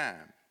due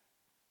time.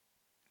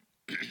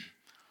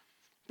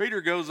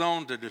 Peter goes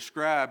on to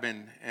describe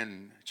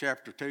in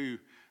chapter 2,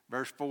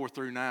 verse 4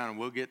 through 9, and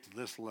we'll get to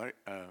this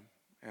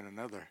in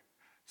another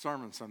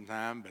sermon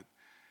sometime, but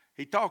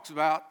he talks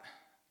about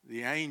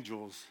the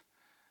angels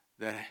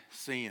that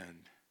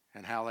sinned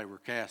and how they were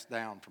cast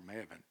down from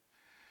heaven.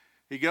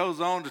 He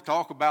goes on to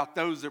talk about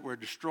those that were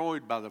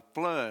destroyed by the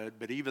flood,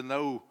 but even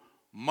though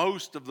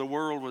most of the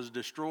world was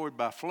destroyed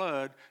by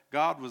flood,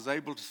 God was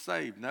able to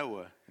save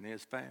Noah and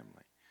his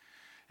family.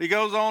 He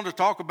goes on to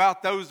talk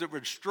about those that were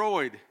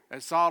destroyed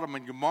at Sodom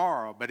and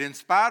Gomorrah, but in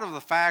spite of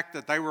the fact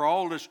that they were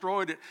all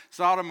destroyed at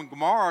Sodom and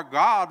Gomorrah,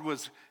 God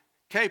was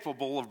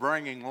capable of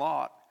bringing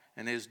Lot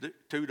and his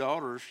 2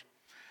 daughters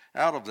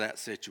out of that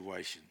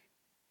situation.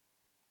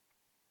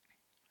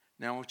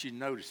 Now I want you to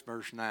notice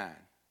verse 9.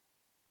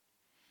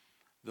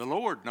 The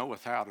Lord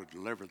knoweth how to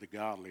deliver the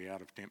godly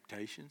out of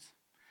temptations,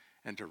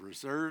 and to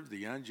reserve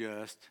the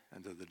unjust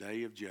unto the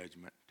day of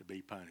judgment to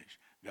be punished.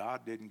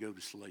 God didn't go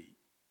to sleep.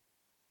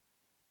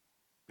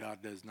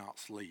 God does not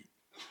sleep.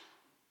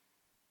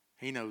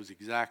 He knows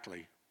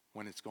exactly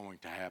when it's going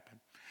to happen.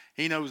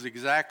 He knows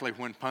exactly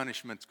when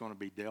punishment's going to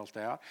be dealt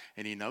out,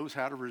 and he knows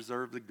how to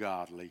reserve the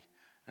godly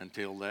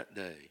until that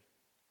day.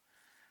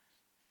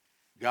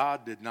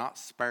 God did not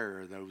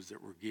spare those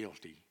that were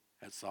guilty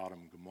at Sodom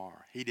and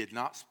Gomorrah. He did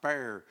not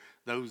spare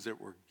those that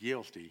were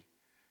guilty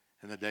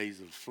in the days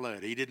of the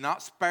flood. He did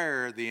not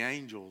spare the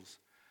angels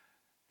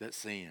that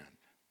sinned,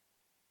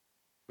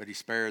 but he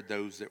spared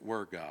those that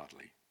were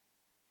godly.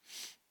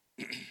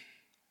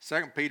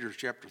 2 Peter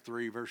chapter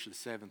 3, verses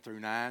 7 through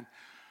 9.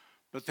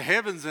 But the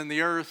heavens and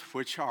the earth,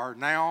 which are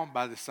now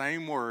by the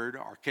same word,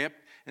 are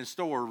kept in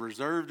store,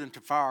 reserved unto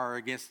fire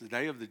against the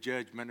day of the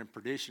judgment and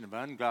perdition of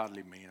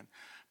ungodly men.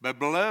 But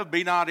beloved,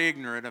 be not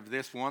ignorant of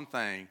this one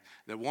thing,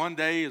 that one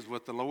day is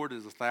with the Lord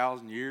as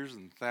 1,000 years,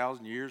 and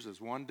 1,000 years as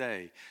one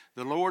day.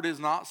 The Lord is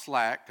not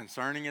slack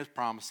concerning his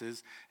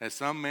promises, as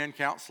some men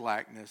count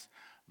slackness,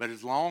 but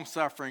is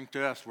long-suffering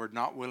to us, we're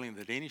not willing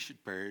that any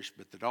should perish,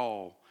 but that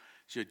all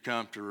should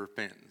come to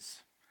repentance.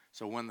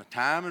 So when the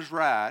time is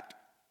right,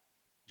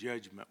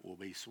 judgment will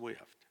be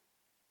swift.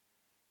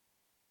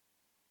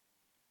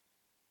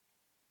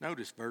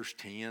 Notice verse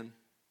 10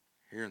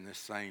 here in this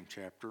same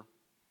chapter.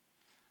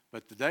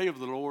 But the day of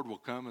the Lord will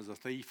come as a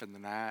thief in the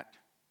night,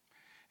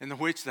 in the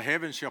which the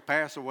heavens shall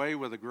pass away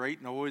with a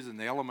great noise, and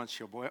the elements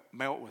shall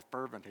melt with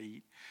fervent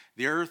heat.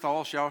 The earth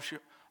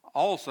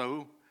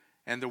also,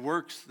 and the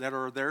works that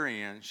are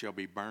therein shall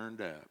be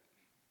burned up.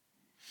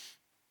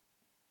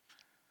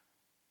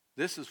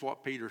 This is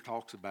what Peter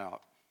talks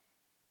about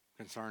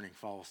concerning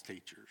false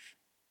teachers.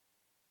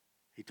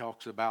 He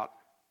talks about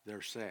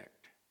their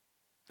sect,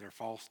 their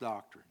false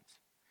doctrines.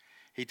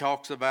 He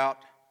talks about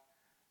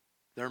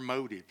their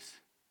motives.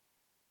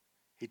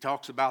 He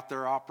talks about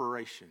their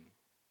operation.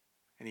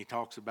 And he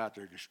talks about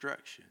their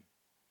destruction.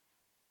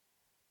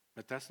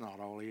 But that's not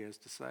all he has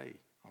to say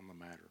on the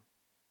matter.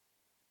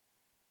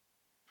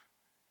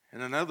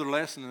 In another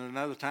lesson, at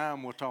another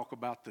time, we'll talk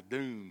about the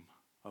doom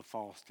of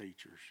false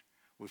teachers.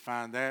 We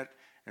find that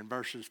in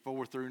verses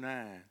 4 through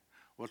 9.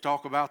 We'll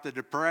talk about the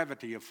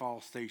depravity of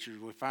false teachers.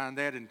 We find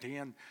that in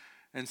 10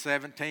 and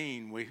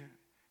 17. We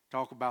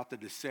talk about the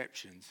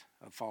deceptions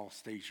of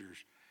false teachers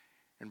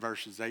in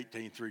verses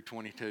 18 through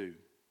 22.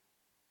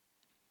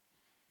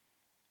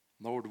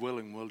 Lord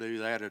willing, we'll do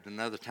that at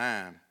another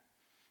time.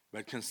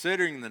 But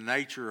considering the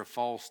nature of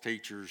false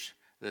teachers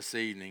this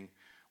evening,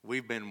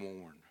 we've been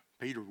warned.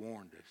 Peter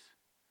warned us.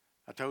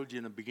 I told you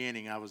in the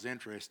beginning I was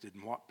interested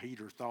in what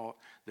Peter thought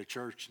the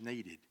church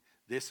needed.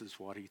 This is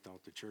what he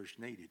thought the church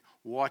needed.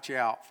 Watch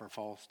out for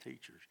false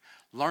teachers.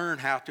 Learn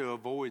how to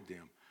avoid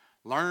them.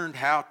 Learn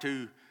how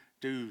to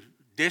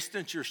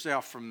distance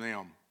yourself from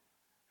them,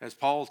 as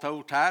Paul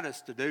told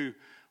Titus to do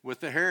with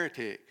the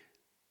heretic.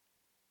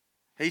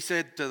 He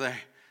said to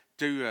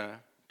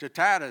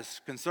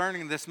Titus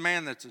concerning this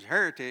man that's a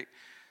heretic,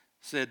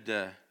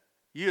 said,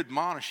 you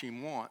admonish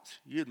him once,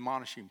 you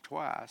admonish him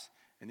twice,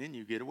 and then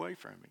you get away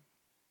from him.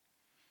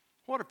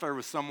 What if there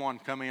was someone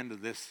come into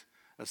this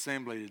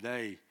assembly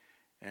today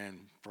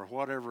and for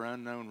whatever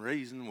unknown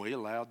reason we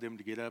allowed them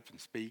to get up and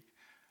speak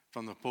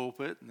from the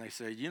pulpit, and they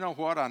say, you know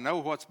what, I know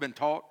what's been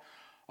taught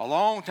a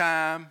long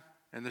time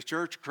in the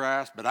Church of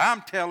Christ, but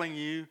I'm telling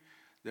you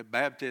that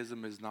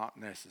baptism is not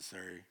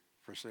necessary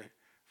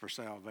for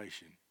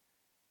salvation.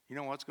 You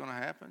know what's going to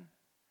happen?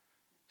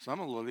 Some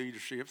of the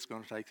leadership's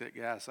going to take that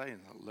guy saying,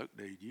 look,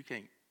 dude, you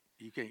can't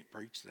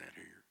preach that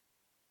here.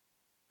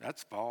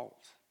 That's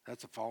false.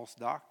 That's a false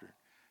doctrine.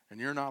 And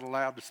you're not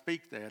allowed to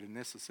speak that in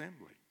this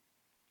assembly.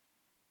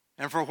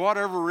 And for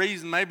whatever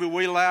reason, maybe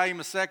we allow him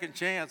a second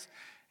chance,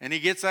 and he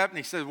gets up and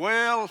he says,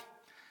 well,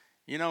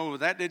 you know,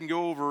 that didn't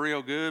go over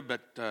real good,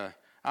 but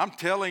I'm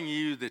telling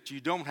you that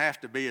you don't have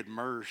to be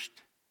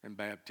immersed in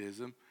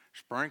baptism.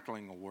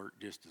 Sprinkling will work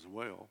just as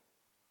well.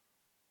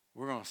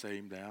 We're going to sit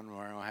him down, and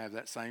we're going to have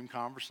that same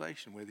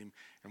conversation with him,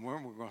 and we're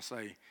going to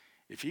say,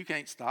 if you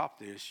can't stop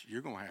this,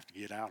 you're going to have to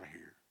get out of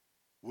here.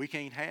 We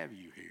can't have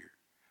you here.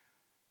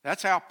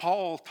 That's how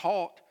Paul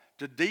taught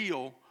to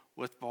deal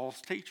with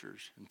false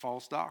teachers and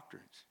false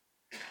doctrines.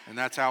 And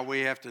that's how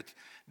we have to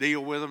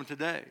deal with them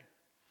today.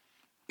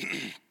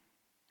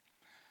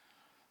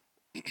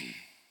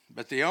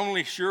 But the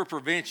only sure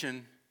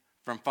prevention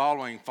from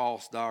following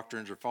false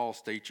doctrines or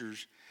false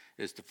teachers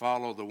is to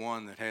follow the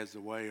one that has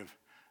the way of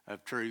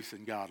truth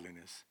and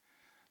godliness.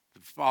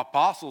 The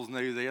apostles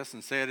knew this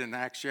and said in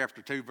Acts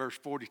chapter 2, verse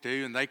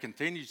 42, and they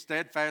continued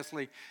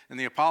steadfastly in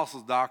the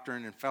apostles'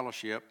 doctrine and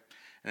fellowship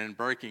and in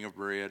breaking of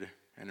bread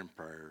and in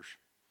prayers.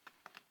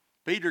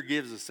 Peter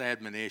gives us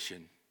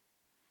admonition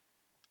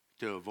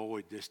to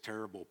avoid this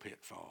terrible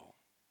pitfall.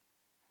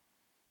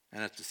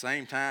 And at the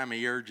same time,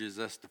 he urges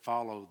us to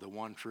follow the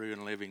one true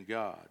and living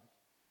God.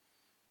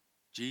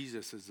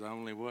 Jesus is the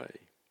only way.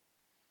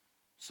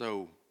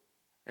 So,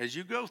 as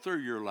you go through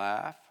your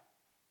life,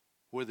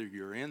 whether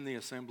you're in the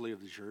assembly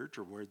of the church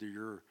or whether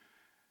you're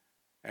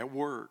at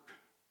work,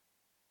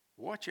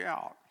 watch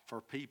out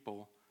for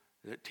people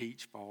that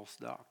teach false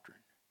doctrine.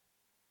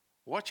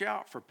 Watch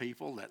out for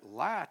people that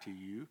lie to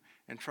you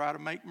and try to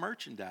make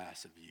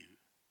merchandise of you.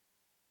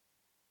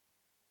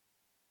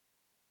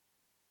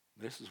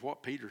 This is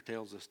what Peter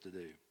tells us to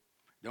do.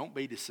 Don't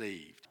be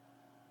deceived.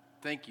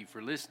 Thank you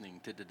for listening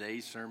to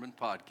today's sermon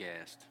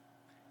podcast.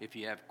 If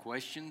you have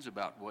questions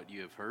about what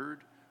you have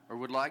heard or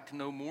would like to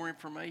know more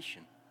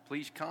information,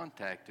 please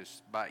contact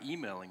us by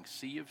emailing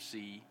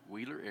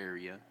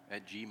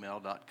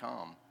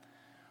cfcwheelerarea@gmail.com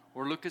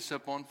or look us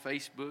up on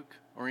Facebook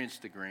or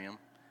Instagram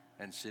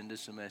and send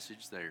us a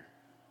message there.